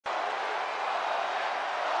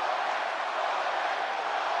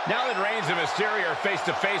Now that Reigns and Mysterio are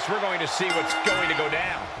face-to-face, we're going to see what's going to go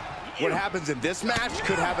down. What happens in this match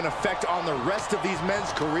could have an effect on the rest of these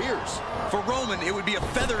men's careers. For Roman, it would be a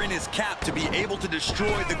feather in his cap to be able to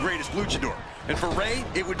destroy the greatest luchador. And for Rey,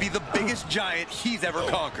 it would be the biggest giant he's ever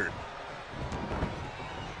conquered.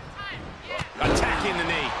 Attacking the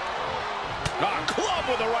knee. A club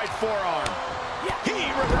with the right forearm. He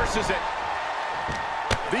reverses it.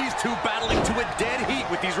 These two battling to a dead heat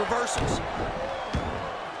with these reversals.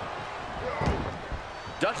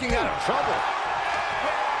 Ducking out of trouble.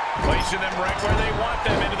 Placing them right where they want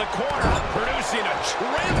them, into the corner, producing a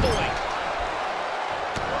trampling.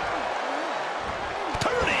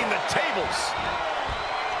 Turning the tables.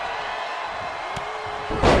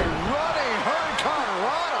 A running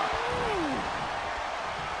hurricanrana.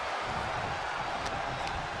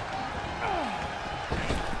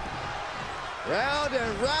 Round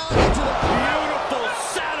and round into the beautiful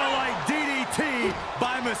satellite DDT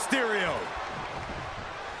by Mysterio.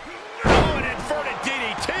 Inverted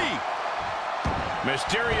DDT.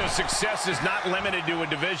 Mysterio's success is not limited to a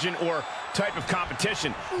division or type of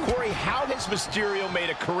competition. Corey, how has Mysterio made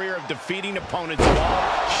a career of defeating opponents of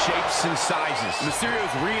all shapes and sizes?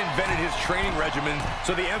 Mysterio's reinvented his training regimen,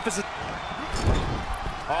 so the emphasis...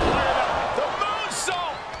 Oh, look at that. The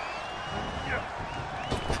moonsault!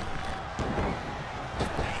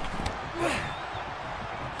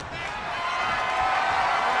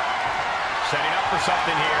 Setting up for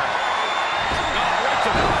something here. Right to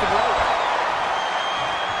the rope.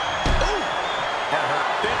 Ooh! That hurt.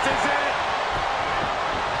 This is it.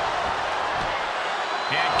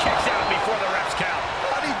 And kicks out before the ref's count.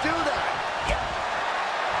 How'd he do that?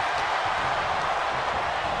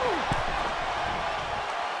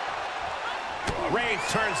 Reigns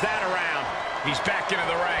turns that around. He's back into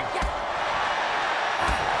the ring.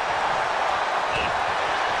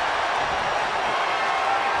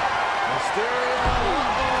 Mysterio,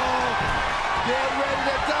 get ready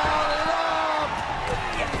to dial it up!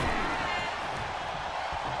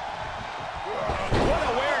 What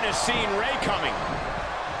awareness seeing Rey coming.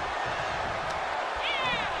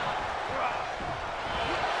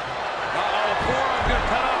 Forearm gonna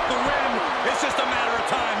cut off the rim. It's just a matter of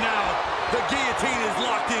time now. The guillotine is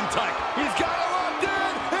locked in tight. He's got it locked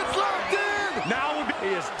in! It's locked in! Now will be...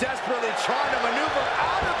 He is desperately trying to maneuver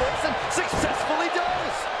out of this and successfully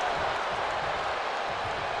does!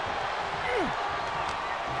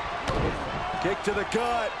 Kick to the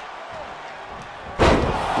gut. Boom!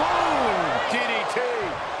 DDT.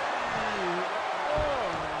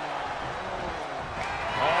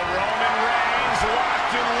 Oh, Roman Reigns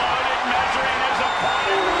locked and loaded, measuring his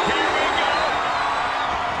opponent. Here we go.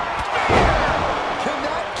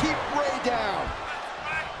 Cannot keep Rey down.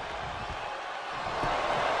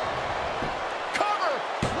 Cover.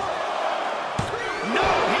 No,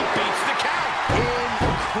 he beats the count.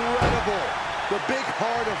 Incredible. The big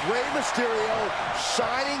heart of Rey Mysterio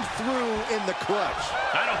shining through in the clutch.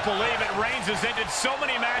 I don't believe it. Reigns has ended so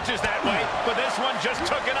many matches that way, but this one just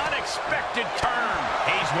took an unexpected turn.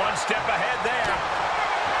 He's one step ahead there.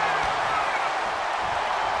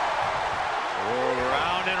 Oh,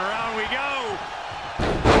 round and round we go.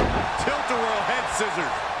 Tilt-a-whirl head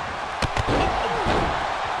scissors.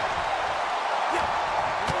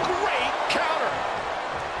 Great counter.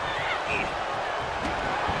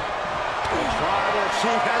 Tribal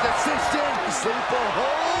Chief has it cinched in. Sleeper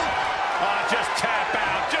hold. Just tap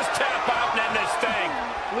out. Just tap out and end this thing.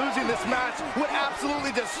 Losing this match would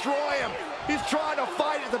absolutely destroy him. He's trying to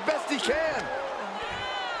fight it the best he can.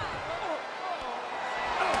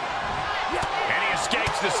 And he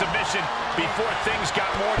escapes the submission before things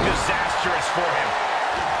got more disastrous for him.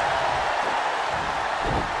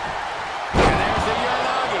 And there's the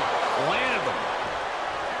Uranagi. Landed them.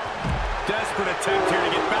 Desperate attempt here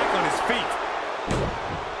to get back on his feet.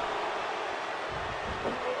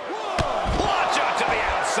 Launch out to the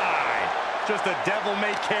outside. Just a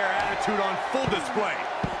devil-may-care attitude on full display.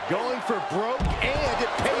 Going for broke, and it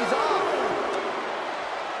pays off.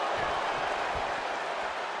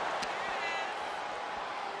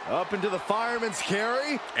 Up into the fireman's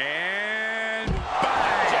carry. And...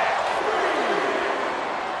 Bang!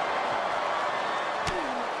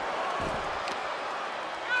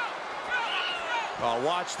 Oh,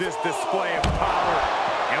 watch this display of power.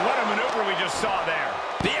 And what a maneuver we just saw there.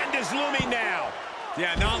 The end is looming now.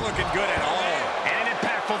 Yeah, not looking good at all. And an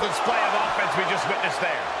impactful display of offense we just witnessed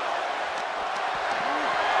there.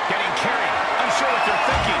 Getting carried. Unsure what they're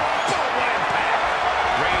thinking. But what impact.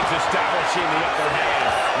 Reigns establishing the upper hand.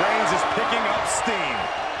 Reigns is picking up steam.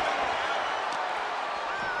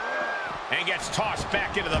 And gets tossed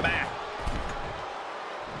back into the mat.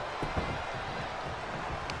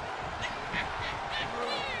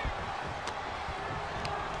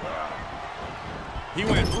 He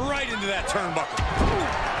went right into that turnbuckle.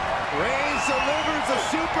 Reigns delivers a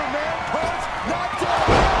Superman punch. Not done.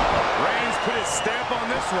 Reigns put his stamp on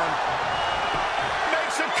this one.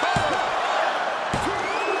 Makes a cover.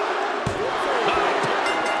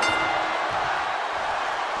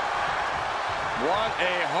 What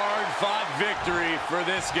a hard-fought victory for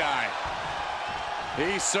this guy.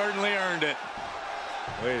 He certainly earned it.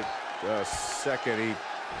 Wait a second.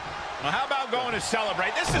 Well, how about going to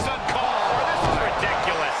celebrate? This is uncalled for. This is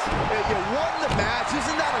ridiculous. You won the match.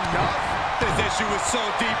 Isn't that enough? This issue is so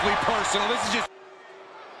deeply personal. This is just...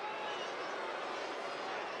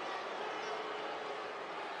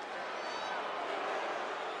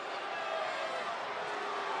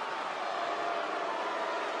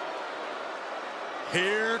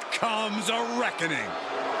 Here comes a reckoning.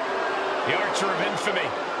 The Archer of Infamy,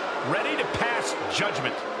 ready to pass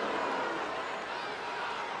judgment.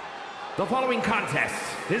 The following contest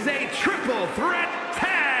is a triple threat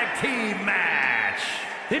tag team match.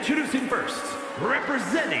 Introducing first,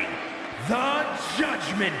 representing the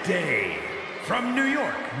Judgment Day. From New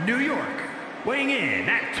York, New York, weighing in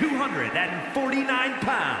at 249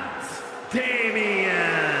 pounds,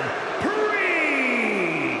 Damian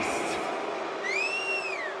Priest.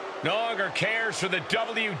 No longer cares for the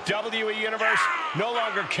WWE Universe, no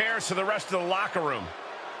longer cares for the rest of the locker room.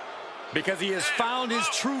 Because he has found his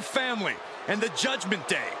true family, and the Judgment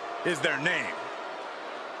Day is their name.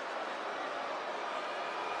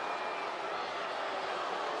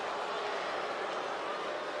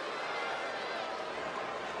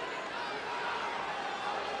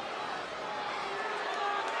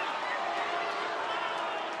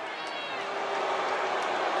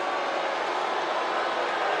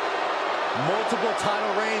 Multiple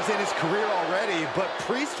title reigns in his career already, but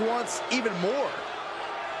Priest wants even more.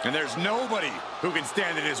 And there's nobody who can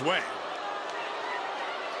stand in his way.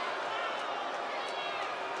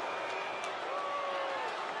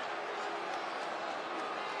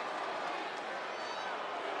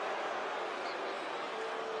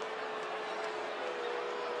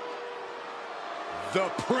 The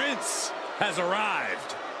Prince has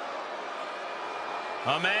arrived.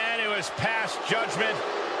 A man who has passed judgment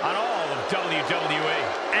on all of WWE.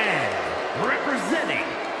 And representing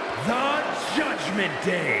the Judgment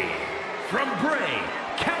Day, from Bray,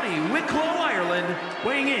 County Wicklow, Ireland,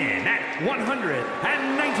 weighing in at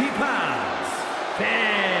 190 pounds,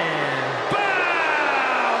 Finn Balor!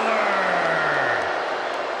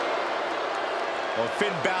 Well,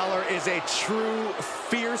 Finn Balor is a true,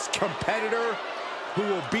 fierce competitor who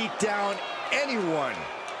will beat down anyone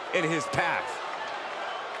in his path.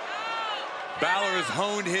 Balor has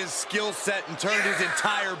honed his skill set and turned his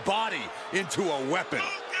entire body into a weapon.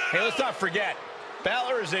 Hey, let's not forget,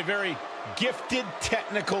 Balor is a very gifted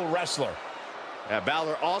technical wrestler.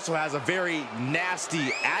 Balor also has a very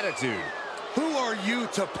nasty attitude. Who are you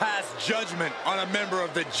to pass judgment on a member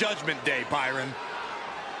of the Judgment Day, Byron?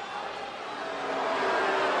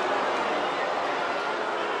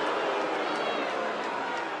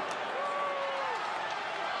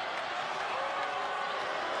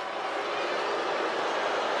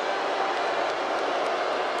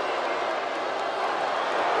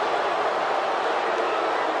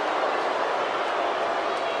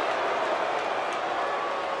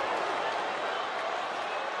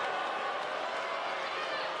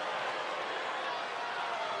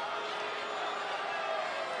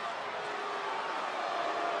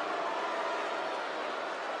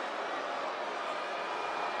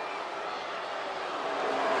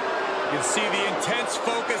 You can see the intense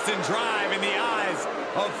focus and drive in the eyes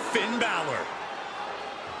of Finn Balor.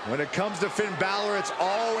 When it comes to Finn Balor, it's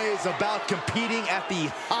always about competing at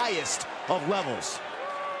the highest of levels.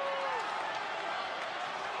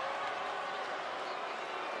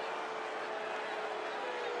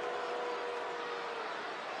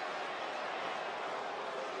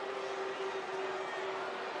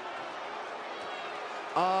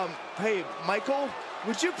 Hey, Michael,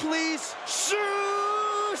 would you please shoot?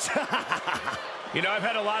 You know, I've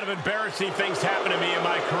had a lot of embarrassing things happen to me in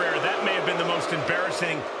my career. That may have been the most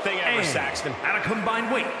embarrassing thing ever, Saxton. At a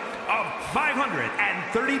combined weight of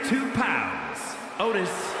 532 pounds, Otis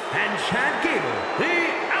and Chad Gable, the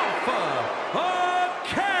Alpha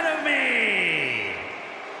Academy.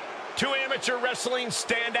 Two amateur wrestling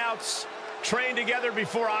standouts trained together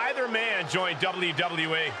before either man joined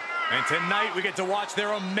WWE. And tonight we get to watch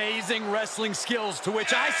their amazing wrestling skills, to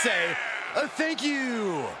which I say, thank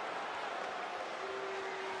you.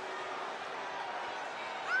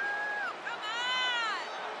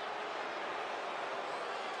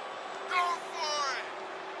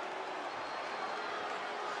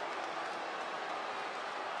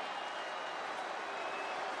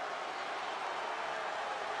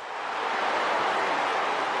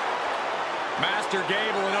 Master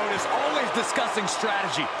Gable and Otis always discussing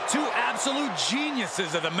strategy. Two absolute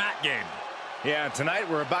geniuses of the mat game. Yeah, tonight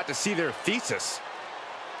we're about to see their thesis.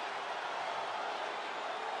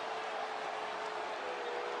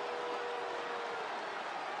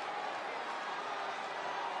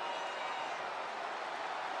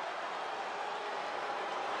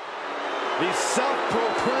 The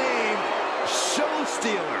self-proclaimed show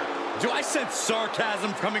stealer. Do I sense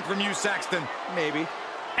sarcasm coming from you, Saxton? Maybe.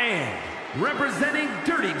 And representing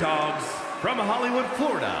Dirty Dogs from Hollywood,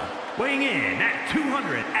 Florida, weighing in at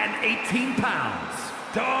 218 pounds,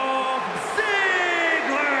 Dolph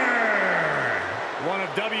Ziggler! One of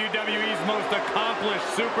WWE's most accomplished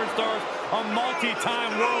superstars, a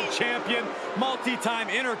multi-time world champion, multi-time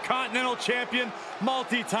intercontinental champion,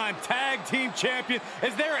 multi-time tag team champion.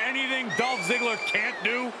 Is there anything Dolph Ziggler can't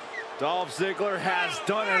do? Dolph Ziggler has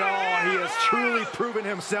done it all. He has truly proven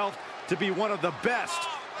himself to be one of the best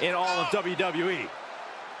in all of WWE.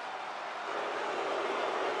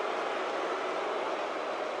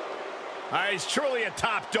 He's truly a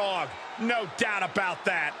top dog. No doubt about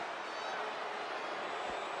that.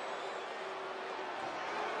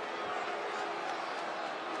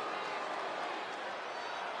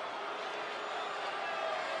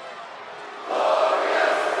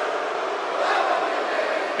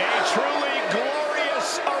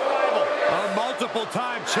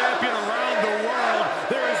 Multiple-time champion around the world.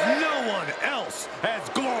 There is no one else as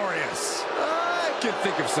glorious. I can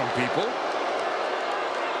think of some people.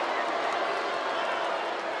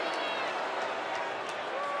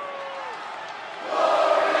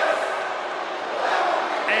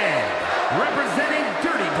 And representing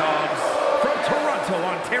Dirty Dogs from Toronto,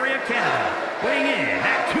 Ontario, Canada, weighing in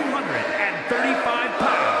at 235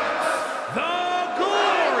 pounds, the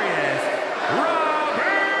glorious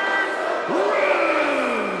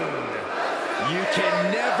You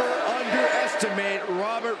can never underestimate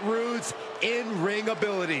Robert Roode's in-ring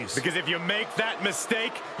abilities. Because if you make that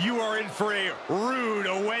mistake, you are in for a rude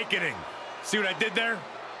awakening. See what I did there?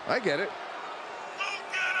 I get it.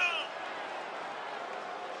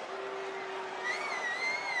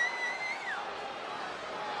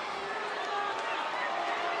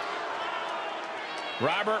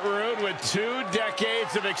 Robert Roode with 2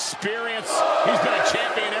 decades of experience. He's been a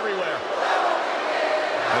champion everywhere.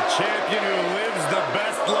 A champion who lives the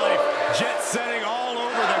best life, jet-setting all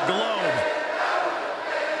over the globe.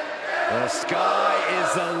 The sky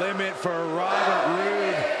is the limit for Robert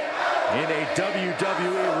Roode in a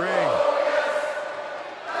WWE ring.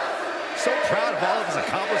 So proud of all of his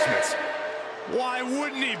accomplishments. Why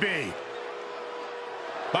wouldn't he be?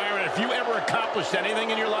 Byron, if you ever accomplished anything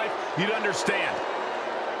in your life, you'd understand.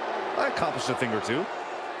 I accomplished a thing or two.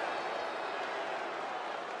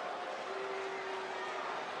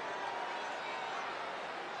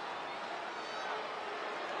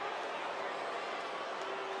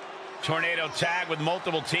 Tornado tag with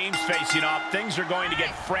multiple teams facing off. Things are going to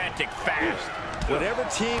get frantic fast. Whatever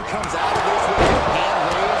team comes out of this with their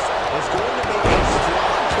hand raised is going to make a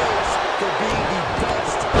strong case for being the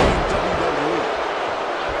best in WWE.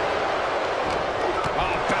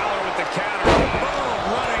 Oh, Balor with the counter. Boom,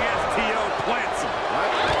 running STO plants him.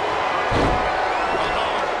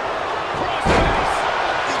 Crossface.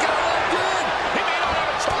 He's got it locked in. He may not have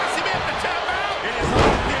a choice. He may have to tap out. It is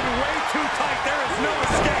locked in way too tight. There is no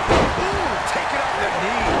escape. Take it off the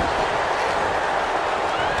knee.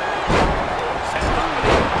 Set up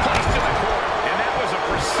and placed in the corner. And that was a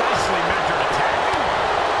precisely measured attack.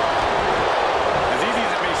 As easy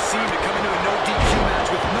as it may seem to come into a no DQ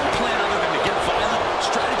match with no plan other than to get violent,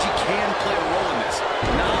 strategy can play a role in this.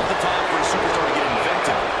 Now's the time for a superstar to get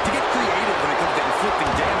inventive, to get creative when it comes to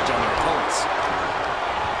inflicting damage on their opponents.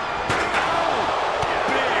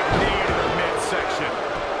 Big knee to the midsection.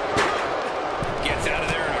 Gets out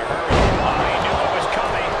of there in a hurry. Oh, he knew it was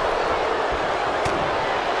coming.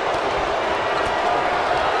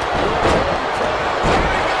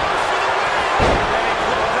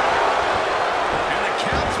 And the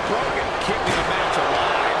count's broken, keeping the match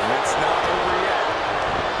alive. It's not over yet.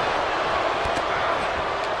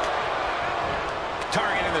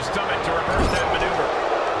 Targeting the stomach to reverse that maneuver.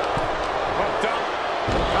 Hooked up.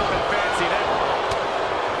 Nothing fancy there.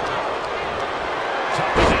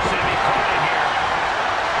 Tough position to be caught in here.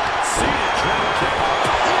 Seated drop kick.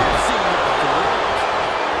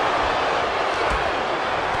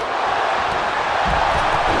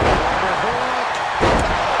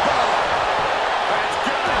 That's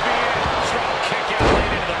got to be it. Strong kick out late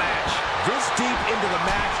into the match. This deep into the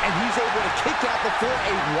match, and he's able to kick out before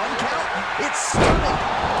a 1 count. It's stunning.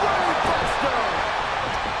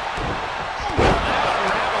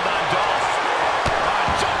 Unraveled on Dolph.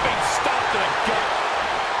 Jumping stop to the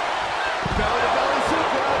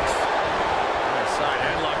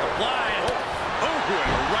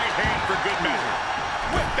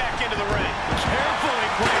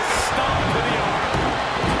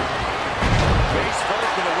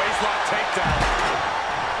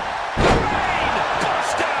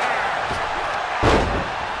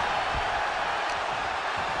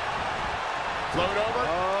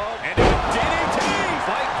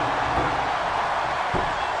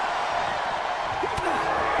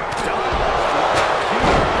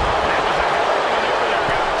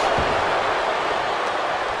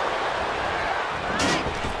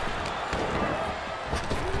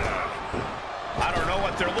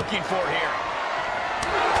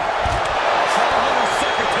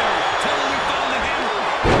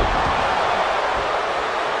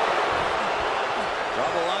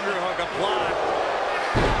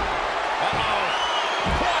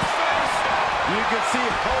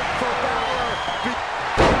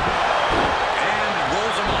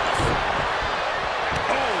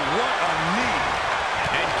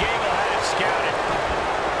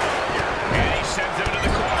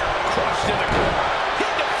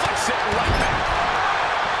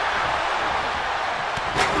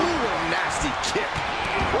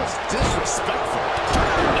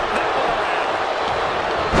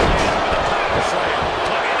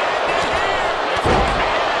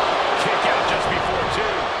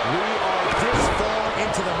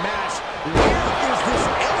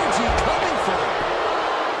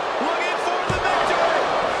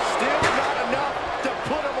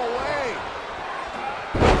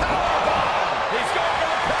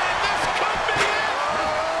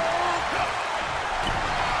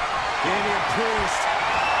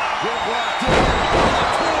Grip locked in.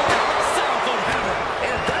 South of heaven.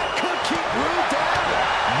 And that could keep Rude down.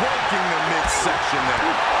 Working the midsection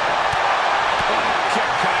there.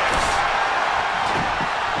 Kick connects.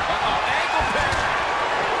 Ankle pick.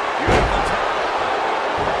 Beautiful turn.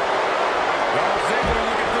 Ziggler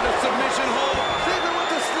looking for the submission hold. Ziggler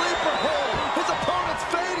with the sleeper hold. His opponent's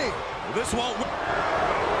fading. This won't win.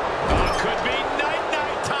 Could be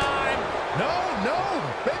night-night time. No,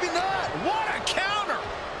 maybe not. What a counter.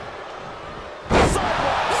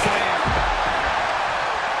 Sidewalk slam.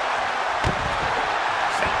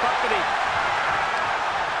 Step uppity.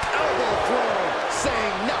 Elbow throw.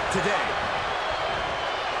 Saying not today.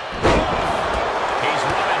 He's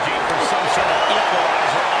rummaging for some sort of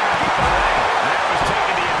equalizer underneath the ring. Now he's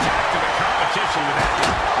taking the attack to the competition with that.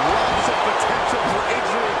 Lots of potential for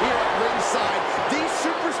injury here at ringside. These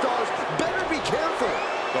superstars better be careful.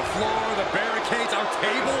 The floor, the barricades, our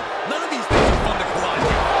table. None of these things are fun to collide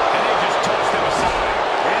with. And they just tossed him aside.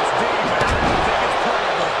 It's deep, but I don't think it's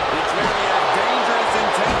playable. He clearly has dangerous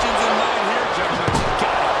intentions in mind here, gentlemen.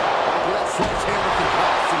 Got it. Well, that sledgehammer can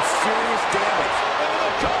cause some serious damage.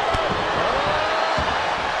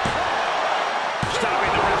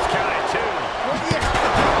 Stopping the ref count at 2. What do you have to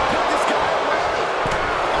do to put this guy away?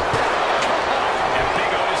 And Big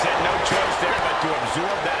Otis had no choice there but to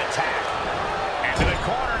absorb that attack. And to the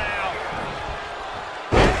corner now.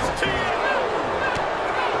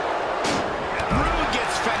 Rude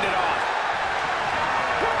gets fended off.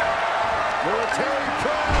 Military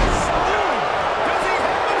press. Does he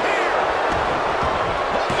have it here?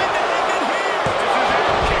 Hoping to end it here.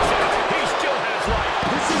 Kicks out. He still has life.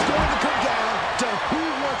 This is going to come down to who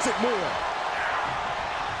wants it more.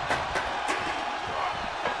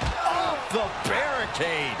 Off the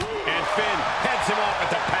barricade. And Finn heads him off at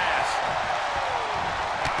the pass.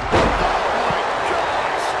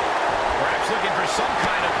 Perhaps looking for some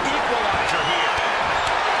kind of equalizer here.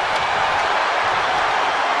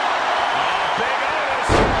 Big Otis.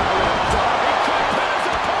 He could put his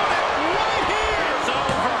opponent right here. It's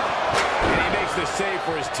over. And he makes the save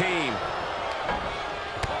for his team.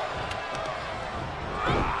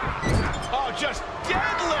 Oh, just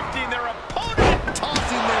deadlifting their opponent.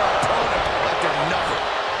 Tossing their opponent like they're nothing.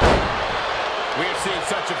 We have seen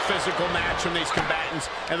such a physical match from these combatants,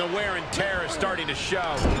 and the wear and tear is starting to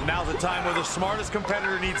show. Now's the time where the smartest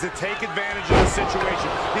competitor needs to take advantage of the situation.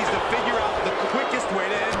 Needs to figure out the quickest way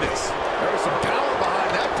to end this. There was some power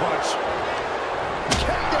behind that punch.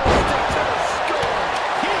 Kendo stick to the skull.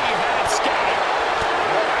 He had it scattered.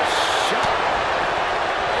 What a shot.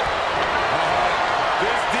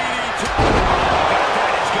 This DDT.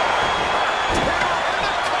 That is good.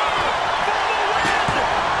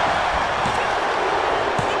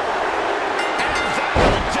 And that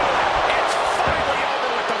will do it. It's finally over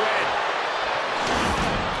with the win.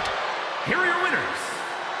 Here are your winners,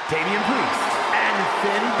 Damian Priest and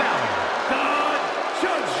Finn Balor, the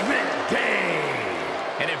Judgment Day.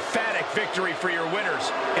 An emphatic victory for your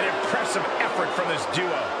winners. An impressive effort from this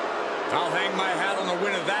duo. I'll hang my hat on a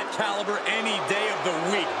win of that caliber any day of the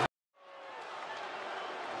week.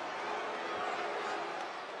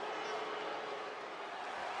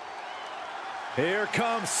 Here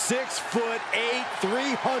comes 6'8",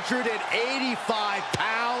 385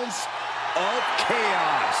 pounds of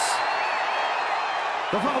chaos.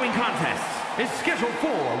 The following contest is scheduled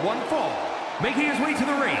for one fall. Making his way to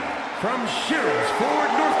the ring from Sherrinsford,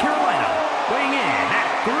 North Carolina, weighing in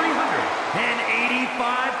at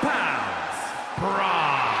 385 pounds,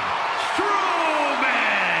 Braun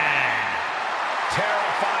Strowman.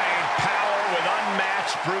 Terrifying power with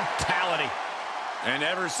unmatched brutality. And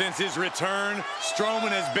ever since his return,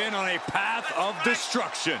 Strowman has been on a path of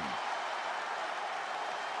destruction.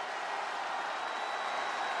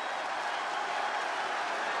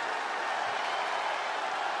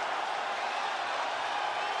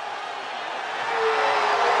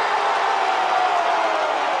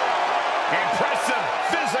 Impressive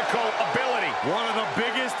physical ability. One of the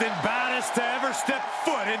biggest and baddest to ever step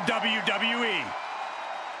foot in WWE.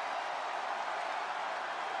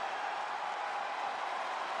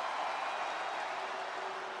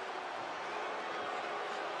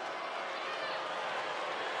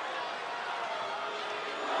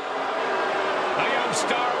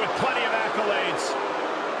 Star with plenty of accolades.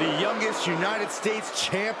 The youngest United States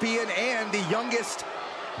champion and the youngest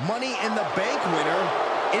Money in the Bank winner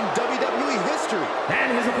in WWE history.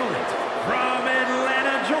 And his opponent from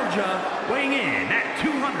Atlanta, Georgia, weighing in at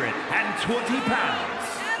 220 pounds,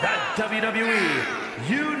 the WWE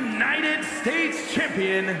United States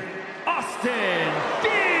Champion, Austin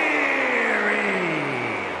Theory.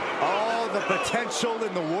 All the potential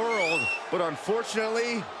in the world, but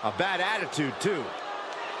unfortunately, a bad attitude too.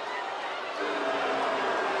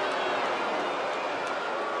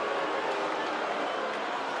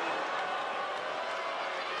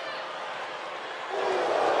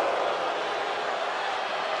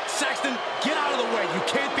 Saxton, get out of the way. You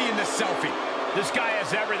can't be in this selfie. This guy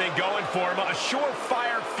has everything going for him. A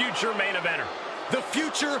surefire future main eventer. The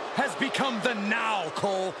future has become the now,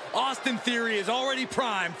 Cole. Austin Theory is already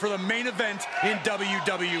primed for the main event in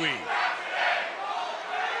WWE.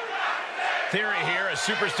 Theory here, a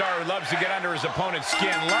superstar who loves to get under his opponent's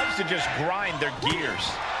skin, loves to just grind their gears.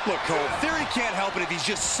 Look, Cole, Theory can't help it if he's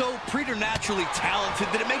just so preternaturally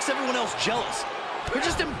talented that it makes everyone else jealous. They're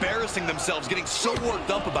just embarrassing themselves, getting so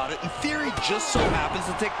worked up about it, and Theory just so happens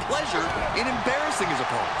to take pleasure in embarrassing his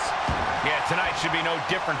opponents. Yeah, tonight should be no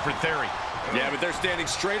different for Theory. Yeah, but they're standing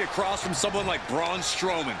straight across from someone like Braun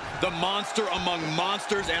Strowman, the monster among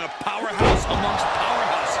monsters and a powerhouse amongst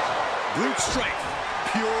powerhouses. Brute strength,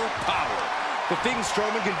 pure power. The things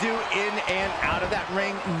Strowman can do in and out of that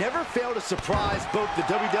ring never fail to surprise both the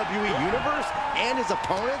WWE Universe and his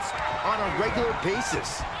opponents on a regular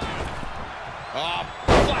basis.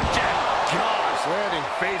 Flapjack. Gosh, landing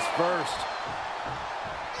face first.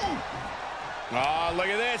 Oh, look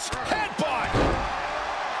at this. Headbutt.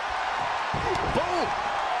 Boom.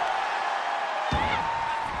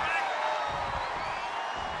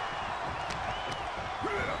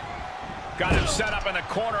 Got him set up in the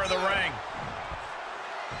corner of the ring.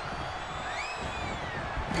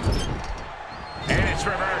 And it's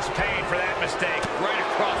reverse pain for that mistake. Right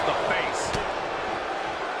across the face.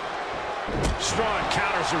 Strong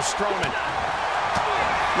counters from Strowman.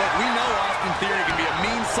 Look, we know Austin Theory can be a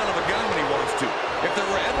mean son of a gun when he wants to. If there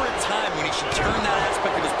were ever a time when he should turn that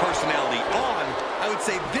aspect of his personality on, I would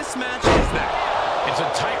say this match is that. It's a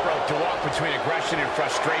tightrope to walk between aggression and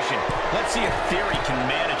frustration. Let's see if Theory can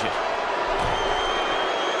manage it.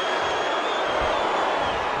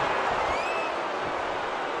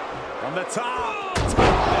 From the top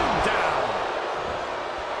and down.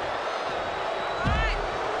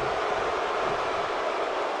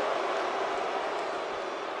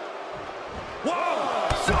 Whoa!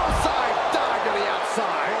 Suicide dive to the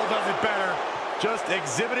outside. Cole does it better. Just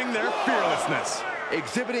exhibiting their fearlessness.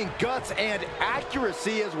 Exhibiting guts and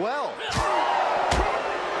accuracy as well.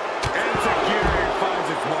 And Takiri finds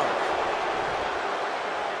its mark.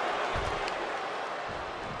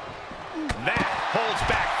 That holds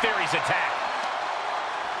back Theory's attack.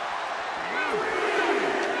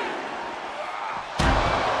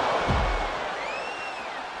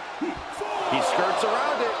 He skirts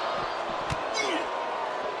around it.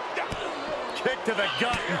 Kick to the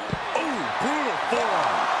gut. Ooh, brutal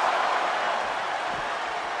forearm.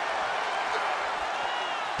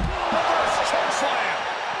 Reverse choke slam.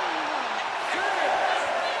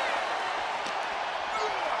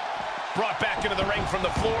 Brought back into the ring from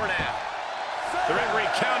the floor now. The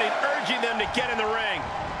referee counting, urging them to get in the ring.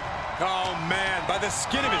 Oh, man, by the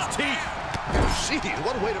skin of his teeth. Jeez,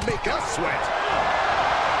 what a way to make us sweat.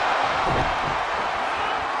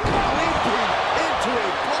 Leaping into a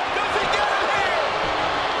block. Nothing getting here.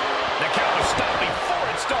 The count was stopped before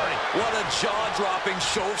it started. What a jaw-dropping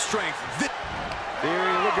show of strength.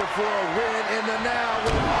 Theory looking for a win in the now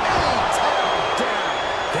with a takedown.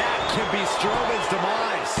 That can be Strowman's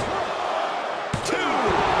demise.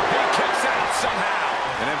 He kicks out somehow.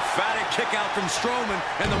 An emphatic kick out from Strowman,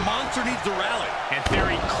 and the monster needs to rally. And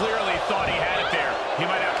Theory clearly thought he had it there. He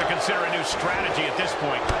might have to consider a new strategy at this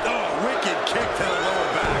point. Oh, wicked kick to the lower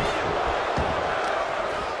back.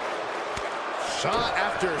 Shot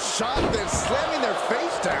after shot, then slamming their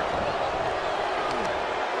face down.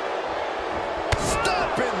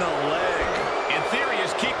 Stop in the leg. And Theory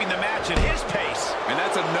is keeping the match at his pace. And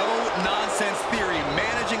that's a no-nonsense Theory,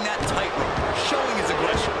 managing that tightrope, showing his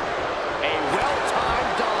aggression. A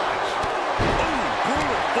well-timed dodge. Ooh,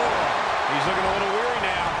 brutal forearm. He's looking a little weary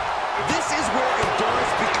now. This is where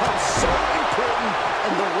endurance becomes so important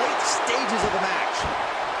in the late stages of the match.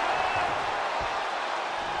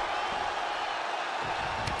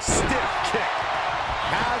 Stiff kick.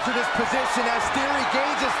 Hazardous position as Theory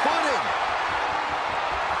gains his footing.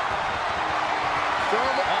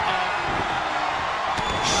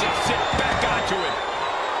 Shifts it back onto him.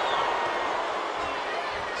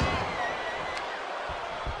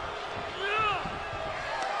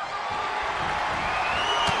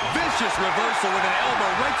 Vicious reversal with an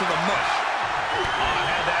elbow right to the mush.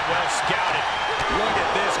 Had that well scouted. Look at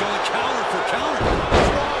this, going counter for counter.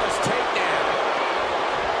 Flawless takedown.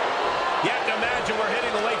 You have to imagine we're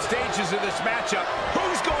hitting the late stages of this matchup.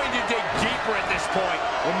 Who's going to dig deeper at this point?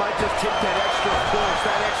 It might just take that extra push,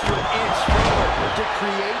 that extra inch.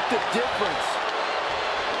 create the difference.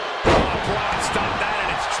 Braun stopped that in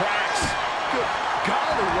its tracks. Good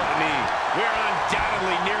God, what a knee. We're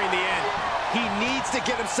undoubtedly nearing the end. He needs to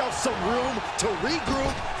get himself some room to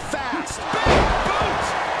regroup fast. Big boot!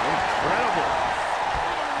 Incredible.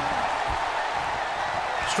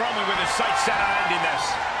 Strowman with his sights set on ending this.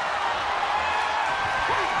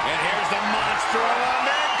 And here's the monster on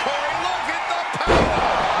there. Corey, look at the power!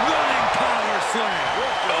 Running power slam.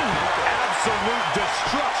 Absolute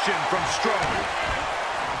destruction from Strowman.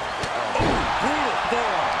 Brutal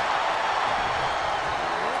forearm.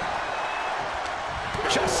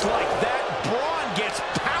 Just like that, Braun gets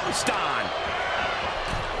pounced on.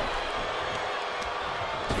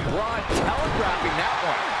 Braun telegraphing that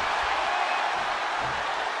one.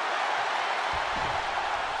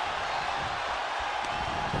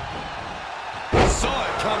 Saw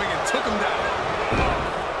it coming and took him down.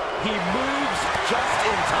 He moves just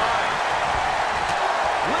in time.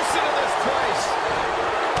 Listen to this place.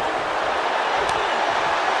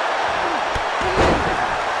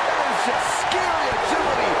 That is just scary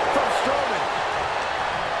agility from Strowman.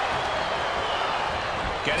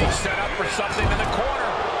 Getting set up for something in the corner.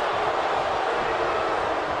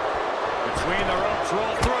 Between the ropes,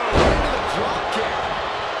 roll through. Into the drop kick.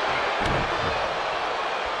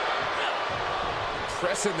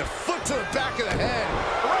 Pressing the foot to the back of the head.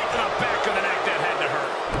 Right to the back of the neck. That had to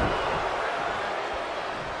hurt.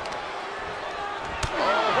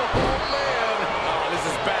 Oh, man. Oh, this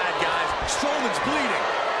is bad, guys. Strowman's bleeding.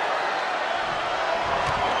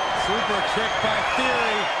 Super kick by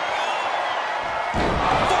Theory.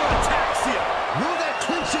 Full ataxia. Will that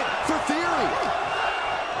clinch it for Theory?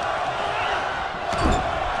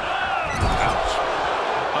 Ouch.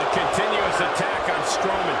 A continuous attack on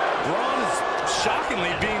Strowman. Braun is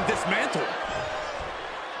shockingly being dismantled.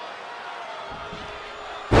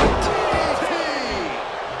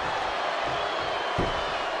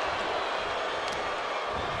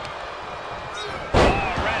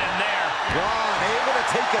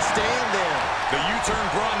 Take a stand there. The U-turn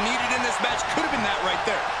Braun needed in this match could have been that right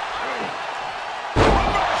there.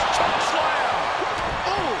 Reverse choke slam.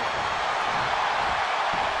 Oh!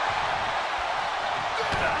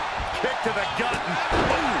 Kick to the gut.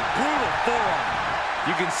 Ooh, brutal forearm.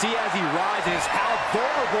 You can see as he rises how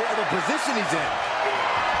vulnerable of a position he's in.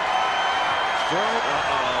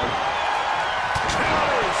 Strowman,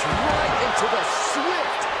 counters right into the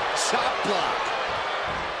swift chop block.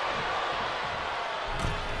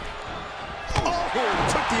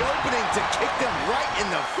 Took the opening to kick them right in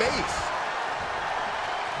the face.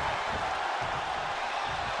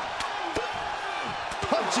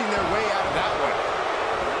 Punching their way out of that one.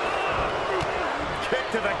 Kick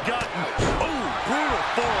to the gut. Ooh, brutal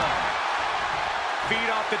forearm. Feed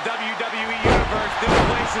off the WWE Universe. This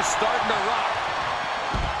place is starting to rock.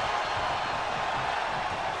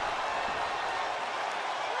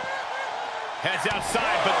 Heads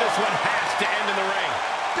outside, but this one has to end in the ring.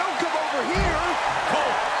 Don't come over here.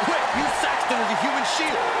 Cole, quick, use Saxton as a human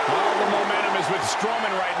shield. All the momentum is with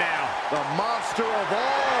Strowman right now. The monster of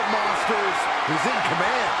all monsters is in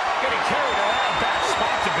command. Getting carried around, bad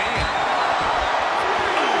spot to be in.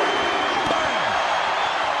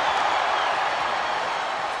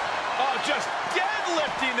 Oh, just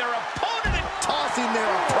deadlifting their opponent and Tossing their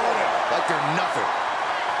opponent like they're nothing.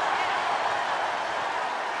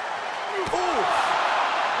 Ooh!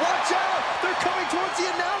 Watch out! They're coming towards the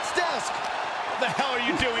announce desk! what the hell are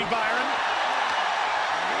you doing, Byron?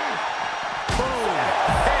 Boom,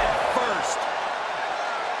 head first.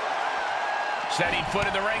 Setting foot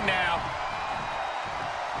in the ring now.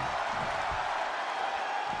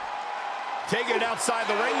 Taking it outside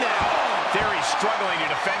the ring now. Theory's struggling to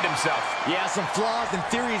defend himself. Yeah, some flaws in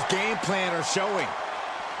Theory's game plan are showing.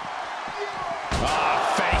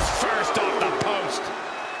 Face first off the post.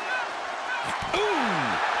 Ooh!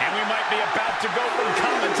 And we might be about to go from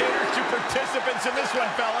commentators to participants in this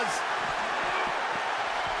one, fellas.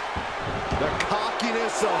 The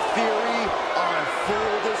cockiness of Theory on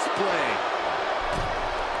full display.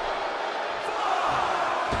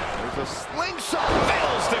 There's a slingshot.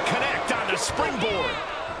 Fails to connect on the springboard.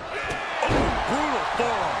 Ooh, brutal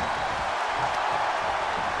forearm.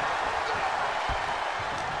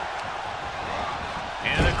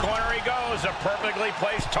 In the corner he goes, a perfectly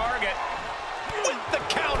placed target. With the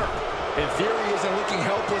counter. And Theory isn't looking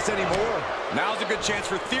helpless anymore. Now's a good chance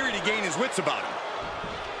for Theory to gain his wits about him.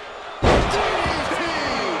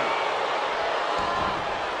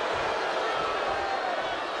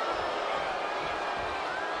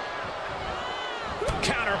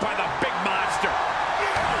 Counter by the big monster.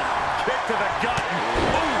 Kick to the gut.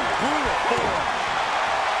 Ooh, brutal forearm.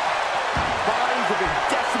 Bodies have been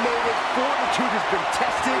fortitude has been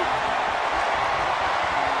tested.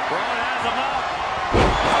 Braun has him up.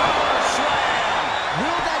 Power slam.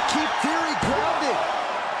 Will that keep Theory grounded?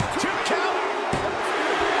 2 count.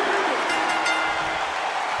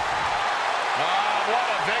 What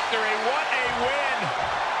a victory. What a win.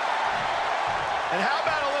 And how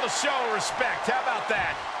about a little show of respect? How about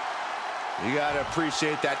that? You got to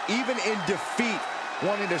appreciate that. Even in defeat,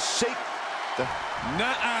 wanting to shake the...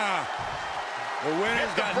 Nuh-uh. The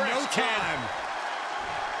winner's got no time.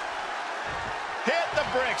 Hit the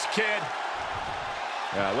bricks, kid.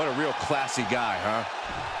 Yeah, what a real classy guy, huh?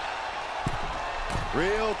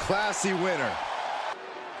 Real classy winner.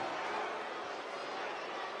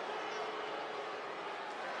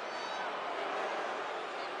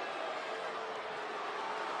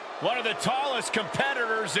 One of the tallest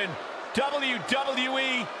competitors in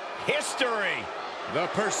WWE history. The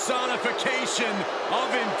personification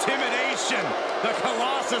of intimidation. The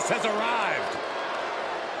Colossus has arrived.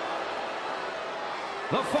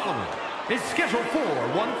 The following is scheduled for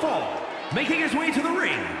one fall, making his way to the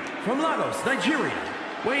ring from Lagos, Nigeria,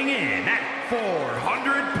 weighing in at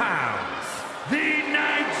 400 pounds, the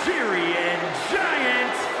Nigerian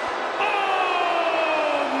Giant,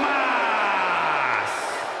 Omos!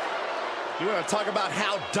 You want to talk about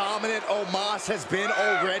how dominant Omos has been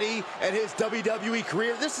already in his WWE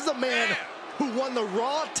career? This is a man who won the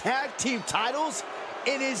Raw Tag Team titles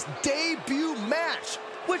in his debut match,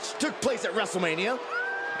 which took place at WrestleMania.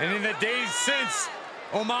 And in the days since,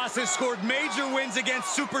 Omos has scored major wins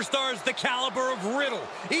against superstars the caliber of Riddle,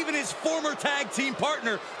 even his former tag team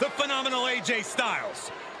partner, the phenomenal AJ Styles.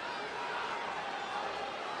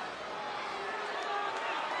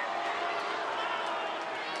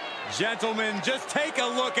 Gentlemen, just take a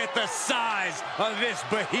look at the size of this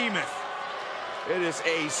behemoth. It is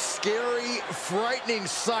a scary, frightening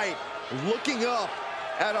sight looking up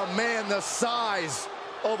at a man the size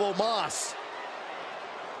of Omos.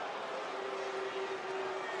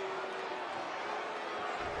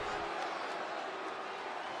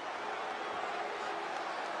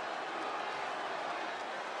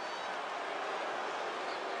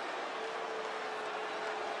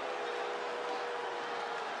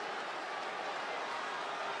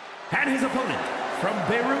 And his opponent from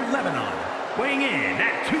Beirut, Lebanon, weighing in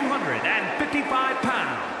at 255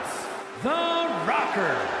 pounds, The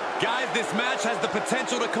Rocker. Guys, this match has the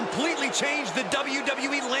potential to completely change the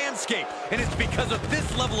WWE landscape, and it's because of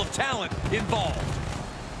this level of talent involved.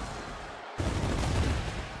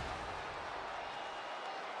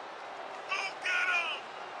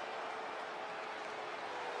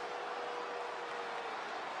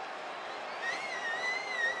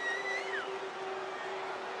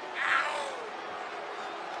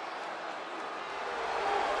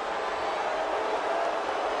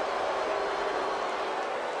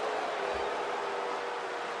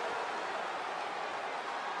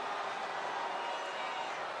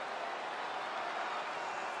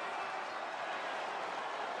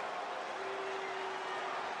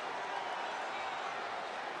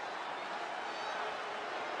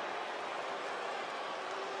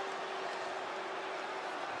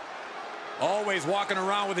 Always walking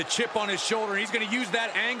around with a chip on his shoulder. He's going to use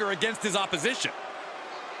that anger against his opposition.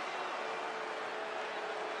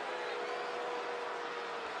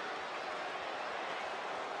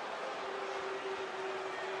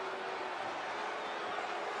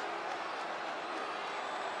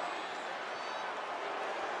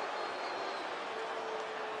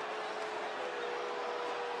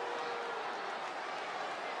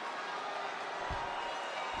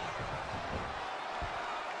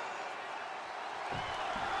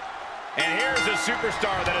 And here's a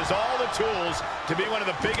superstar that has all the tools to be one of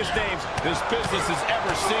the biggest names this business has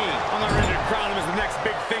ever seen. I'm not ready to crown him as the next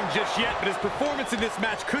big thing just yet, but his performance in this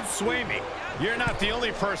match could sway me. You're not the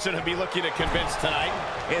only person to be looking to convince tonight.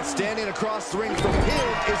 And standing across the ring from him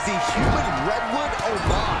is the human redwood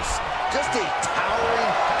Omos. Just a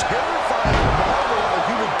towering, terrifying marvel of a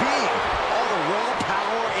human being. All the raw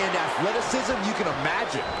power and athleticism you can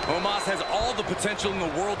imagine. Omos has all the potential in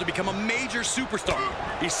the world to become a major superstar.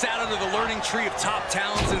 He sat under the learning tree of top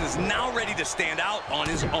talents and is now ready to stand out on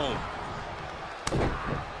his own.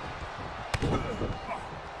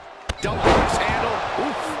 Double axe handle.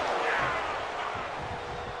 Oof.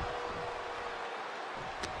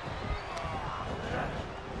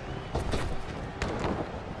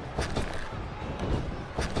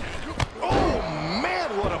 Oh, man,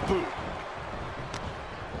 what a boot.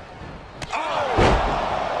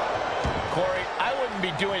 Corey, I wouldn't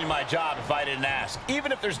be doing my my job if I didn't ask.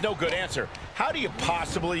 Even if there's no good answer, how do you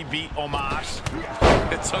possibly beat Omos?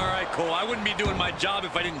 It's all right, Cole. I wouldn't be doing my job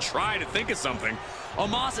if I didn't try to think of something.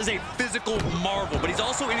 Omos is a physical marvel, but he's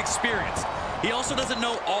also inexperienced. He also doesn't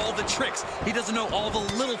know all the tricks. He doesn't know all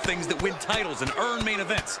the little things that win titles and earn main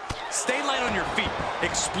events. Stay light on your feet.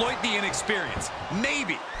 Exploit the inexperience.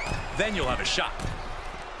 Maybe. Then you'll have a shot.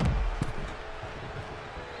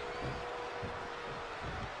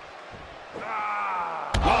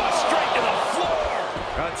 Straight to the floor.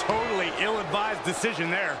 A totally ill-advised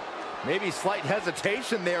decision there. Maybe slight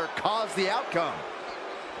hesitation there caused the outcome.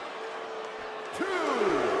 2.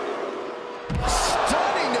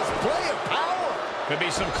 Stunning display of power. Could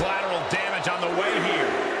be some collateral damage on the way here.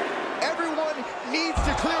 Everyone needs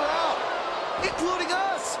to clear out, including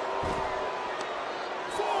us.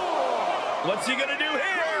 4. What's he gonna do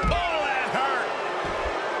here? Oh, that hurt.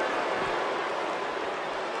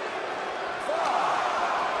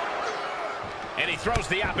 5. And he throws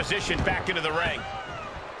the opposition back into the ring.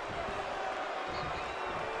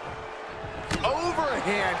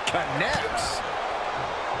 Overhand connects.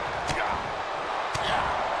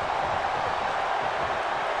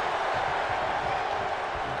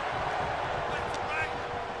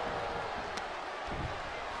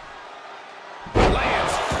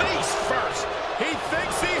 Lands face first. He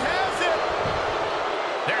thinks he has it.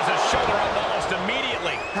 There's a shoulder up almost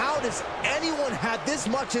immediately. How does anyone have this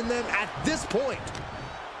much in them at this point?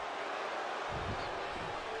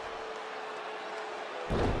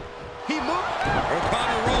 He moved.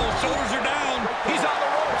 O'Connor rolls, shoulders are down. He's on the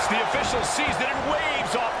ropes. The official sees it and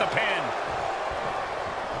waves off the pin.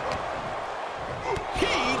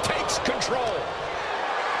 He takes control.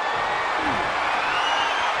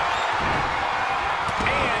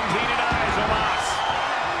 And he denies Omos.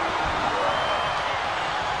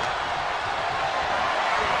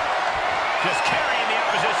 Just carrying the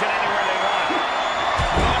opposition anywhere they want.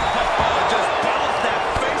 Just bounced that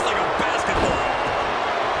face like a basketball.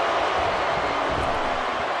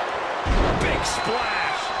 Big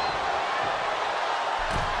splash.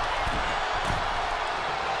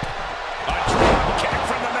 A drop kick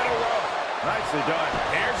from the middle rope. Nicely done.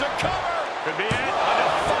 Here's a cover. Could be it. A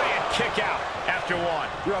defiant kick out after 1.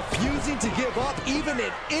 Refusing to give up even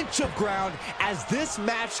an inch of ground as this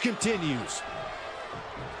match continues.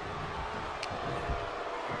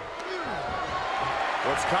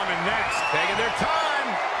 What's coming next? Taking their time.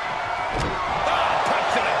 Punch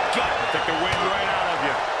to the gut. Took the wind right out of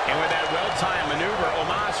you. And with that well-timed maneuver,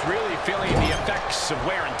 Omos really feeling the effects of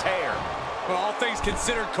wear and tear. Well, all things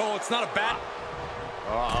considered, Cole, it's not a bad...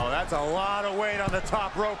 Uh-oh, that's a lot of weight on the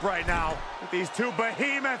top rope right now. With these two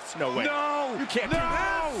behemoths. No way. No! You can't do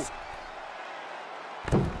this.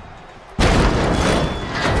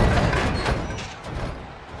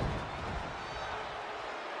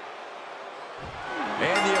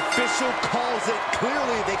 And the official calls it.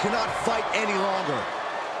 Clearly, they cannot fight any longer.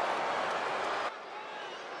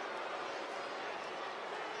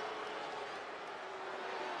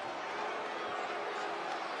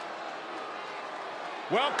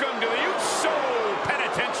 Welcome to the Uso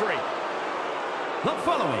Penitentiary. The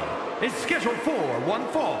following is scheduled for one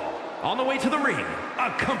fall. On the way to the ring,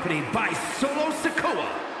 accompanied by Solo Sikoa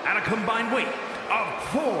at a combined weight of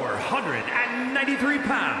 493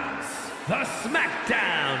 pounds. The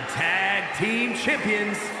SmackDown Tag Team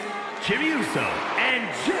Champions, Jimmy Uso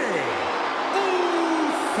and Jey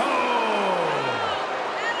Uso.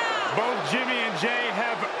 Both Jimmy and Jey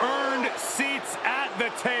have earned seats at the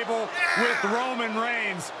table with Roman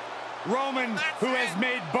Reigns. Roman, who has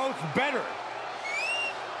made both better.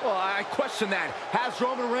 Well, I question that. Has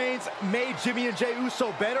Roman Reigns made Jimmy and Jey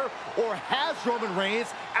Uso better, or has Roman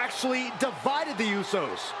Reigns actually divided the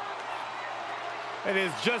Usos? It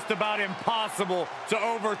is just about impossible to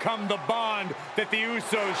overcome the bond that the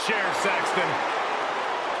Usos share, Saxton.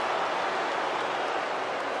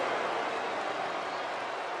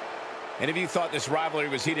 And if you thought this rivalry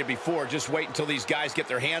was heated before, just wait until these guys get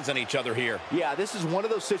their hands on each other here. Yeah, this is one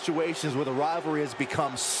of those situations where the rivalry has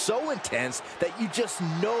become so intense that you just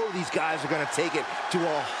know these guys are going to take it to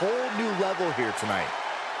a whole new level here tonight.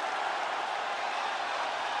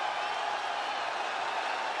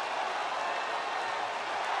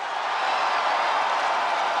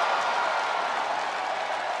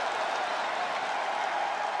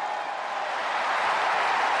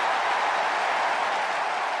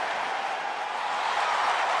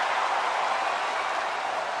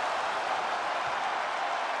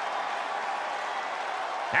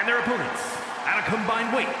 And their opponents, at a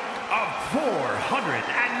combined weight of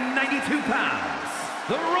 492 pounds,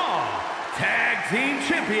 the Raw Tag Team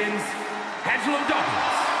Champions, Angelo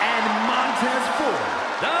Dawkins and Montez Ford.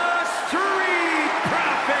 the Street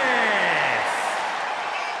Profits.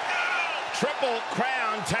 Triple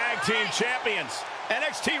Crown Tag Team Champions.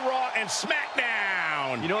 NXT Raw and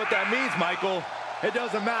SmackDown. You know what that means, Michael? It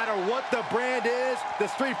doesn't matter what the brand is, the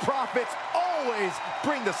Street Profits always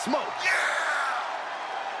bring the smoke.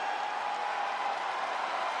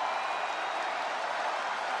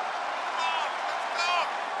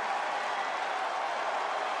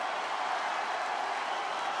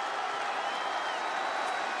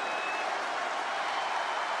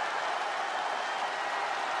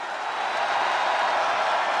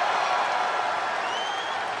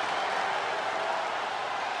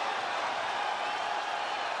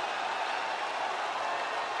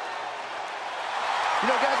 You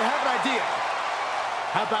know, guys, I have an idea.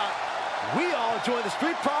 How about we all join the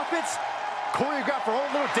Street Profits, choreograph our own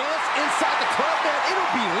little dance inside the club, man? It'll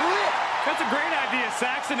be lit. That's a great idea,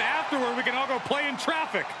 Saxon. Afterward, we can all go play in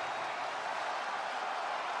traffic.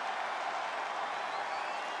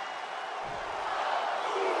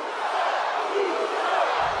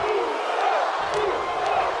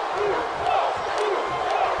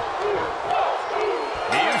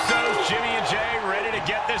 Jimmy and Jay ready to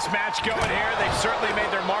get this match going here. They've certainly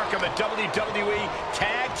made their mark on the WWE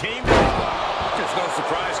Tag Team Division. It's no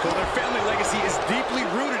surprise, Cole. Their family legacy is deeply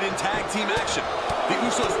rooted in tag team action. The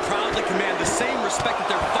Usos proudly command the same respect that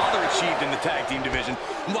their father achieved in the tag team division.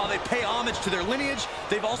 And while they pay homage to their lineage,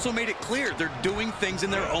 they've also made it clear they're doing things in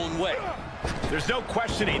their own way. There's no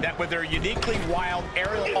questioning that with their uniquely wild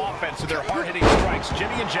aerial offense and their hard-hitting strikes,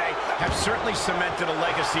 Jimmy and Jay have certainly cemented a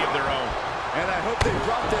legacy of their own. And I hope they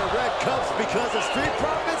drop their red cups because the Street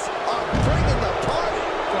Profits are bringing the party.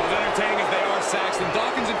 Well, as entertaining as they are, Saxton,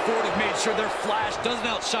 Dawkins and Ford have made sure their flash doesn't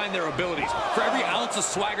outshine their abilities. For every ounce of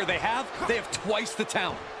swagger they have twice the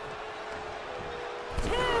talent.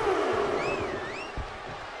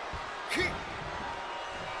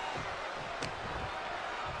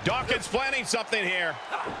 Dawkins planning something here.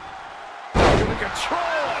 Under control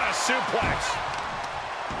on a suplex.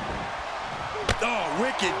 Oh,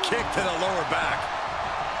 wicked kick to the lower back.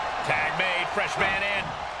 Tag made, fresh man in.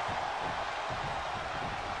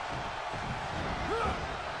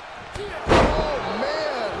 Oh,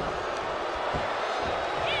 man.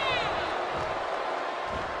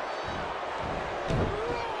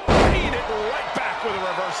 Bringing it right back with a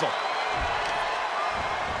reversal.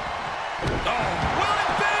 Oh, will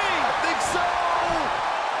it be? I think so.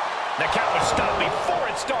 The count was stopped before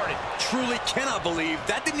it started. Truly cannot believe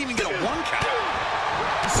that didn't even get a one count.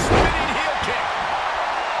 Spinning heel kick.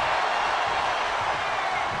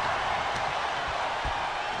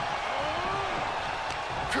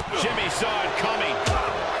 Jimmy saw it coming.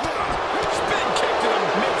 Spin kick to the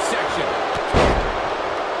midsection.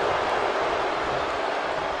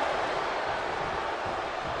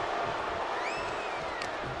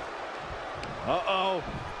 Uh-oh.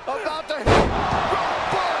 About to hit rock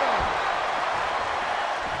bottom.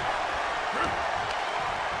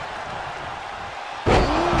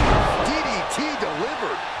 DDT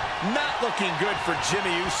delivered. Not looking good for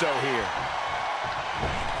Jimmy Uso here.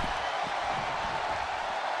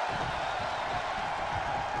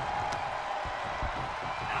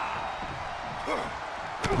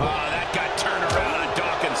 Oh, that got turned around on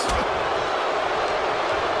Dawkins.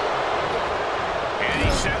 And he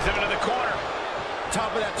sends him into the corner.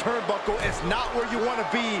 Top of that turnbuckle is not where you want to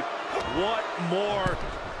be. What more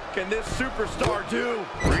can this superstar do?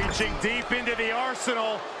 Reaching deep into the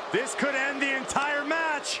arsenal. This could end the entire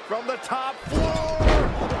match. From the top floor.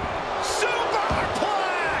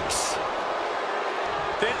 Superplex!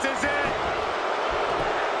 This is it.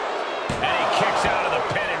 And he kicks out of the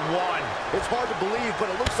pin and one. It's hard to believe, but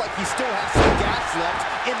it looks like he still has some gas left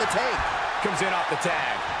in the tank. Comes in off the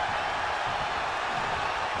tag.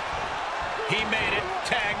 He made it.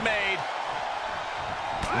 Tag made.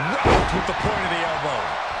 Rocked with the point of the elbow.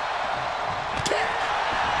 Kick.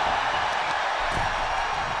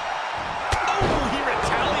 Oh, he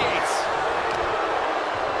retaliates.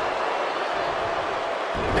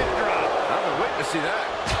 Hip drop. I've been waiting to see that.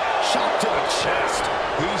 Shot to the chest.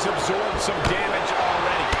 He's absorbed some damage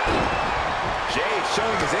already. Jay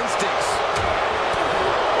showing his instincts.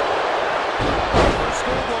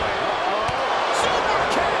 Schoolboy. Super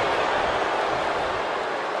kick.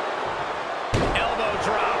 Elbow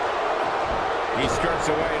drop. He skirts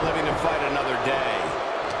away, living to fight another day.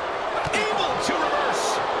 Able to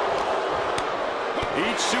reverse.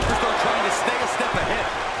 Each superstar trying to stay a step ahead.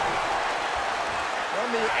 From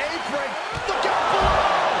the apron. Look out below.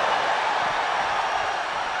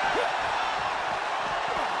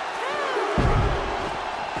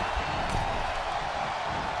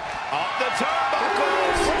 Off the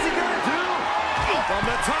turnbuckles. What's he gonna do? From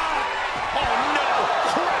the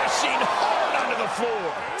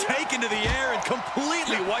kick into the air and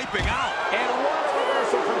completely wiping out. And what a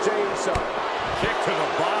reversal from Jey Uso. Kick to the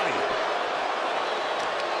body.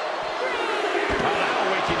 Oh,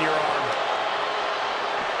 that'll weaken your arm.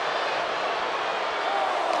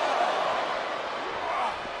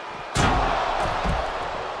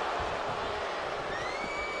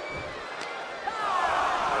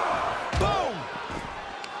 Boom!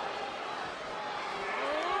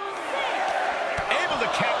 Able to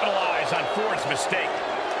capitalize on Ford's mistake.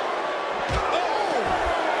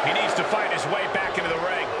 Oh! He needs to fight his way back into the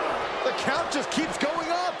ring. The count just keeps going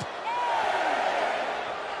up.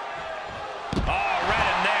 Oh, right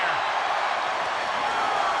in there.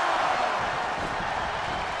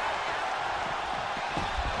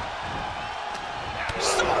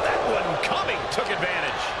 Saw that one coming, took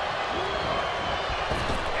advantage.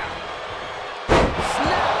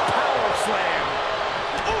 Snap power slam.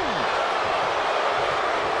 Ooh.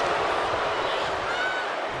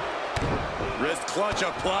 Wrist clutch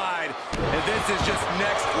applied, and this is just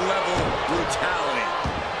next level brutality.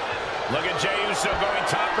 Look at Jey Uso going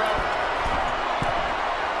top rope.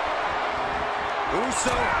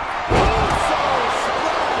 Uso.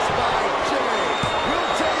 Splash by Jey. Will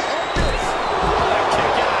Jey end this?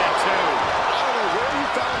 Kick out at two. I don't know where he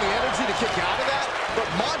found the energy to kick out of that, but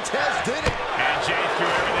Montez did it. And Jey threw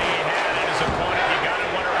everything he had at his opponent. You gotta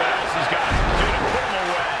wonder what else he's got. Dude, to put him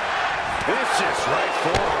away. Vicious right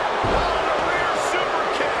forward. Rear super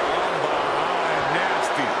kick. From behind,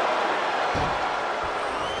 nasty.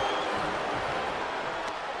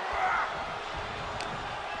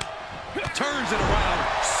 Turns it around.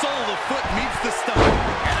 Sole of foot meets the stomach.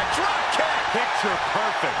 And a drop kick. Picture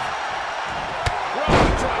perfect.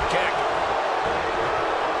 Roman drop kick.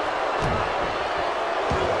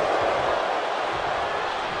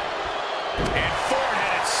 And Ford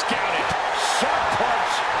had it scouted. Sharp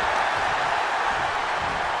punch.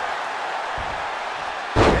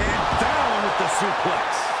 And down with the suplex.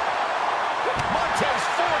 Montez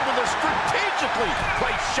Ford with a strategically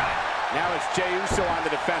placed shot. Now it's Jey Uso on the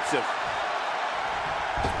defensive.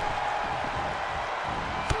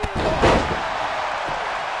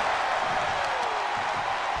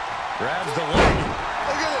 Grabs the leg.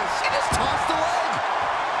 Look at this. He just tossed the leg.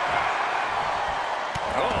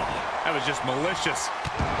 Oh, that was just malicious.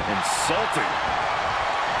 Insulting.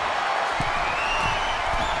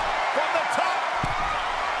 From the top.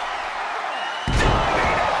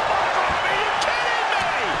 Diving elbow drop. Are you kidding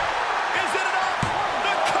me? Is it enough?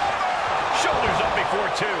 The cover. Shoulders up before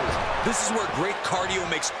two. This is where great cardio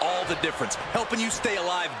makes all the difference, helping you stay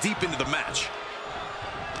alive deep into the match.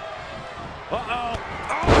 Uh-oh.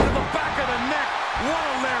 Oh, to the back of the neck. What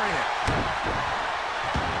a lariat.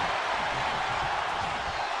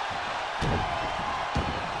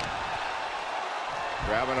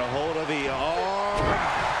 Grabbing a hold of the arm.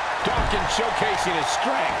 Dawkins showcasing his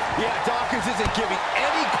strength. Yeah, Dawkins isn't giving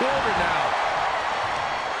any quarter now.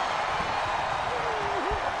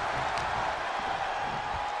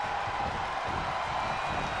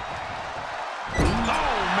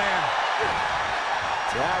 Oh, man.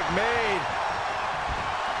 Tag made.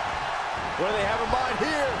 What do they have in mind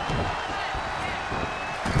here?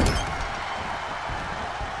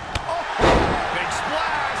 Oh, big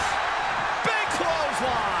splash. Big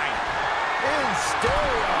clothesline. In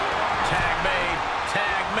stereo. Tag made.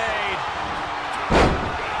 Tag made.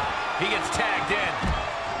 He gets tagged in.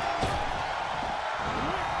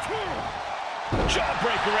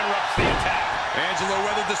 Jawbreaker interrupts the attack. Angelo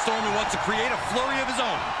weathered the storm and wants to create a flurry of his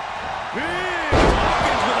own.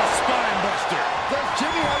 Dawkins with a spine buster. Does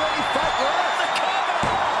Jimmy have any fight left? The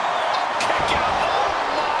cover. Kick out. Oh,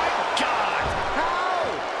 my God.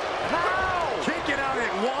 How? Kicking out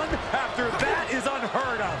at one after that is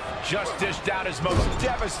unheard of. Just dished out his most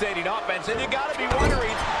devastating offense, and you got to be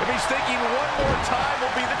wondering if he's thinking one more time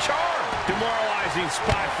will be the charm. Demoralizing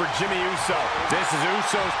spot for Jimmy Uso. This is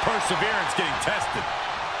Uso's perseverance getting tested.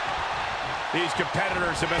 These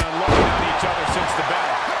competitors have been unloading on each other since the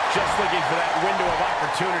bell, just looking for that window of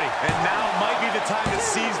opportunity. And now might be the time to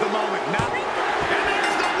seize the moment. Now, And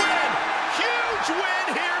there's the win! Huge win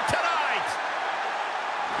here tonight!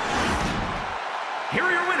 Here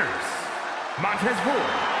are your winners, Montez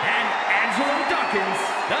Ford and Angelo Dawkins,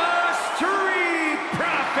 the Street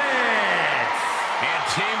Profits. And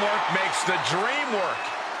teamwork makes the dream work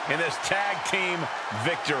in this tag team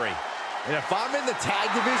victory. And if I'm in the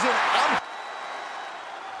tag division, I'm...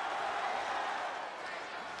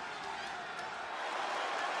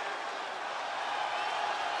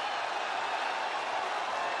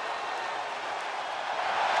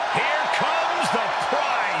 Here comes the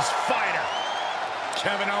prize fighter.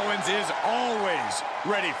 Kevin Owens is always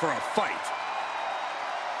ready for a fight.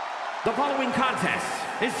 The following contest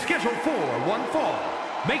is scheduled for one fall.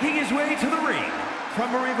 Making his way to the ring from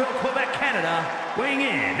Marieville, Quebec, Canada, weighing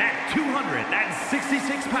in at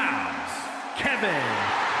 266 pounds, Kevin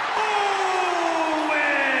Owens!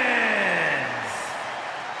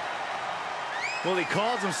 Well, he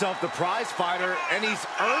calls himself the prize fighter, and he's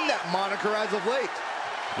earned that moniker as of late.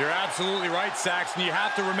 You're absolutely right, Saxton. You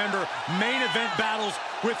have to remember main event battles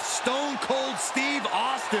with Stone Cold Steve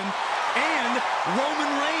Austin and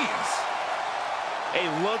Roman Reigns. A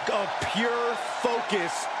look of pure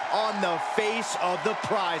focus on the face of the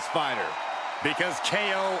prize fighter. Because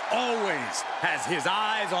KO always has his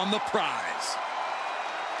eyes on the prize.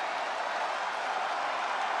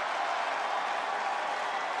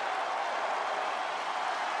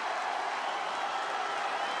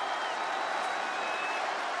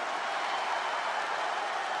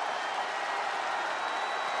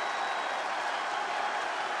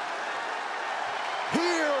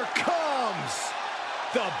 Here comes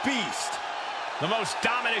the Beast. The most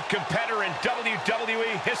dominant competitor in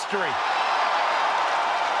WWE history.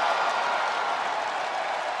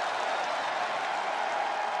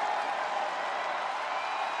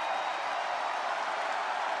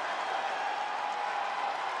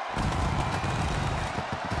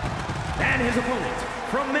 And his opponent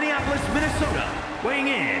from Minneapolis, Minnesota, weighing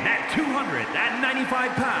in at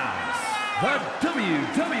 295 pounds, the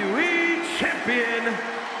WWE Champion,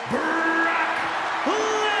 Brock Lesnar!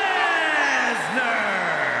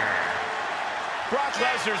 Brock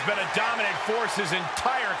Lesnar's been a dominant force his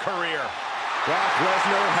entire career. Brock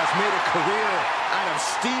Lesnar has made a career out of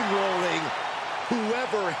steamrolling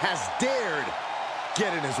whoever has dared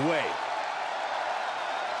get in his way.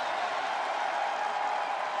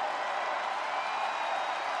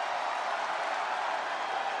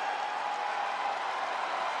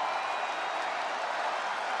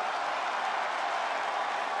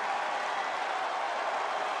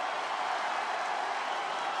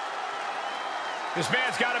 This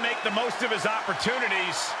man's got to make the most of his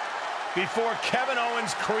opportunities before Kevin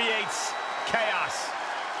Owens creates chaos.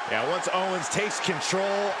 Yeah, once Owens takes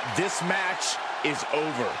control, this match is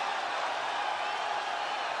over.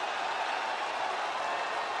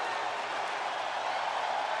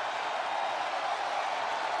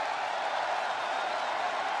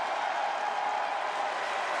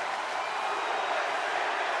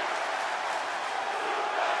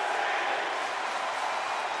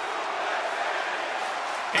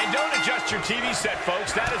 And don't adjust your TV set,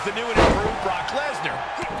 folks. That is the new and improved Brock Lesnar.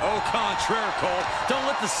 Au contraire, Cole. Don't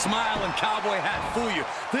let the smile and cowboy hat fool you.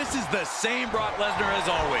 This is the same Brock Lesnar as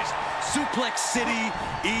always. Suplex City,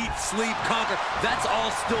 eat, sleep, conquer. That's all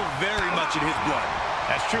still very much in his blood.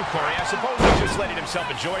 That's true, Corey. I suppose he's just letting himself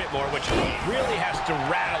enjoy it more, which really has to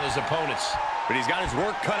rattle his opponents. But he's got his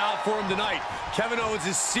work cut out for him tonight. Kevin Owens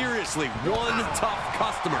is seriously one tough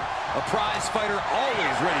customer. A prize fighter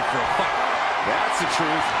always ready for a fight. That's the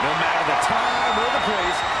truth. No matter the time or the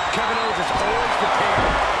place, Kevin Owens is always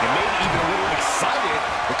prepared and maybe even a little excited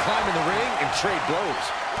to climb in the ring and trade blows.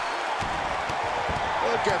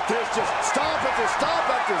 Look at this, just stomp after stomp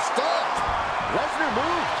after stomp. Lesnar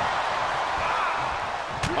moved.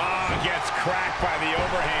 Gets cracked by the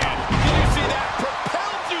overhand. Did you see that?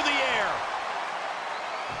 Propelled through the air.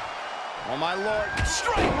 Oh, my Lord.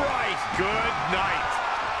 Straight right. Good night.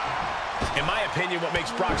 In my opinion, what makes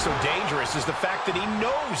Brock so dangerous is the fact that he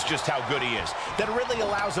knows just how good he is. That really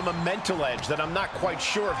allows him a mental edge that I'm not quite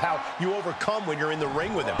sure of how you overcome when you're in the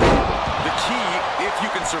ring with him. The key, if you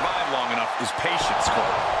can survive long enough, is patience,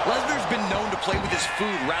 Cole. Lesnar's been known to play with his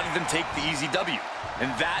food rather than take the easy W. And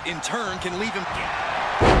that, in turn, can leave him...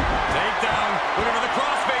 Takedown. Whenever the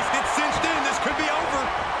crossface gets cinched in, this could be over.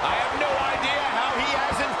 I have no idea how he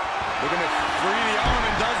hasn't. Looking to free the arm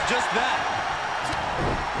and does just that.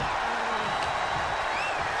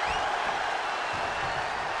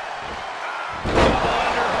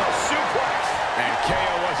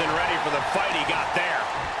 Ready for the fight he got there.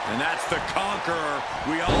 And that's the conqueror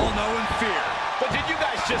we all know and fear. But did you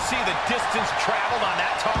guys just see the distance traveled on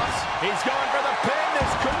that toss? He's going for the pin.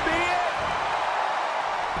 This could be it.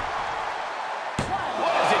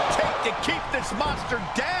 What does it take to keep this monster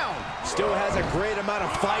down? Still has a great amount of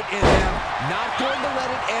fight in him. Not going to let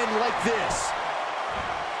it end like this.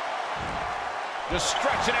 Just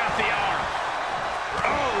stretching out the arm.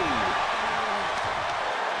 Oh!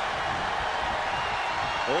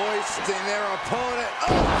 Hoisting their opponent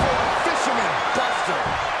up for a fisherman buster.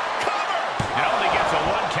 Cover! It only gets a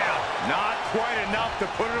 1 count. Not quite enough to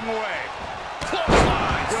put him away.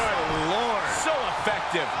 Clothesline. Good Lord. So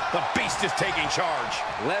effective. The Beast is taking charge.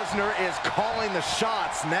 Lesnar is calling the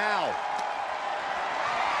shots now.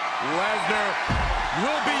 Lesnar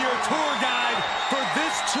will be your tour guide for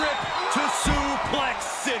this trip to Suplex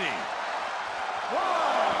City.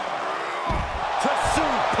 To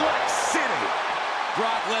Suplex City.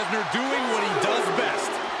 Brock Lesnar doing what he does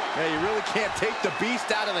best. Yeah, you really can't take the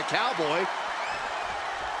beast out of the cowboy.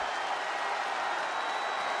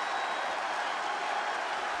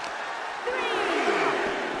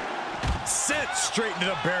 Sent straight into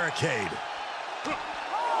the barricade. Oh,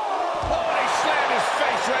 he slammed his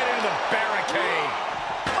face right into the barricade.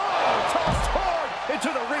 Oh, tossed hard into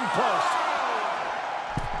the ring post.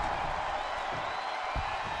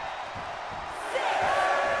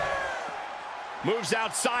 Moves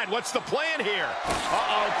outside. What's the plan here?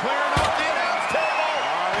 Uh-oh, clearing up the announce table.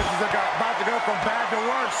 This is about to go from bad to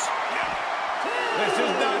worse. This is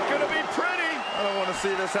not going to be pretty. I don't want to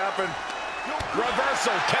see this happen.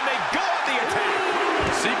 Reversal. Can they go on the attack?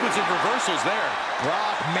 Sequence of reversals there.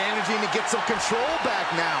 Brock managing to get some control back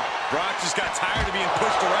now. Brock just got tired of being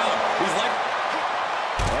pushed around. He's like,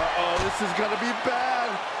 Uh-oh, this is going to be bad.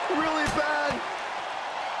 Really bad.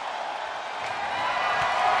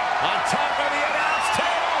 On top of the announce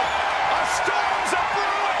table. A storm's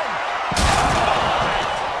a-brewing.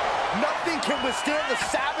 Nothing can withstand the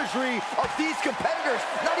savagery of these competitors,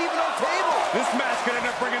 not even on table. This match could end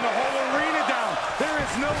up bringing the whole arena down. There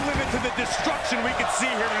is no limit to the destruction we could see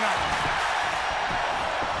here tonight.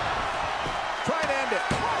 Try and end it.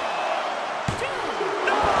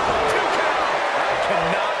 No, 2 count. I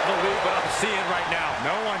cannot believe what I'm seeing right now.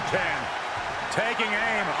 No one can. Taking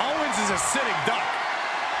aim. Owens is a sitting duck.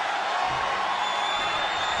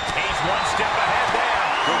 He's one step ahead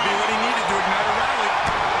there. could be what he needed to ignite a rally.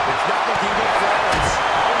 It's not looking good for Owens.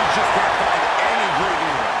 Owens just can't find any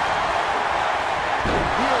breathing room.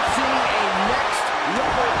 We are seeing a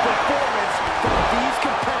next-level performance from these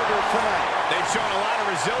competitors tonight. They've shown a lot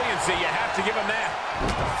of resiliency. You have to give them that.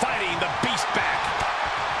 Fighting the beast back.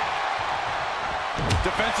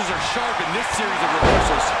 Defenses are sharp in this series of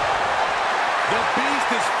reversals. The Beast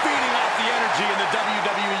is feeding off the energy in the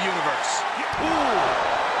WWE Universe.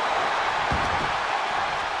 Ooh.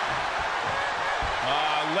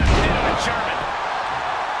 Left into a German.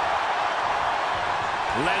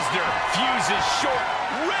 Lesnar fuses short,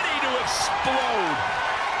 ready to explode.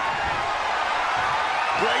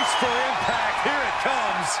 Brace for impact. Here it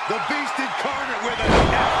comes. The Beast incarnate with an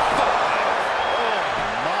F5. Oh,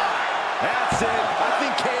 my. That's it. I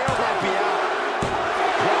think KO might be out.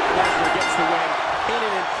 Brock Lesnar gets the win in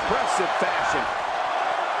an impressive fashion.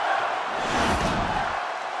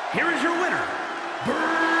 Here is your winner,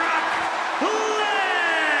 Brock Lesnar.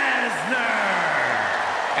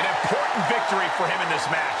 An important victory for him in this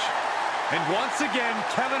match. And once again,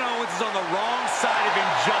 Kevin Owens is on the wrong side of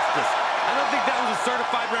injustice. I don't think that was a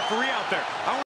certified referee out there.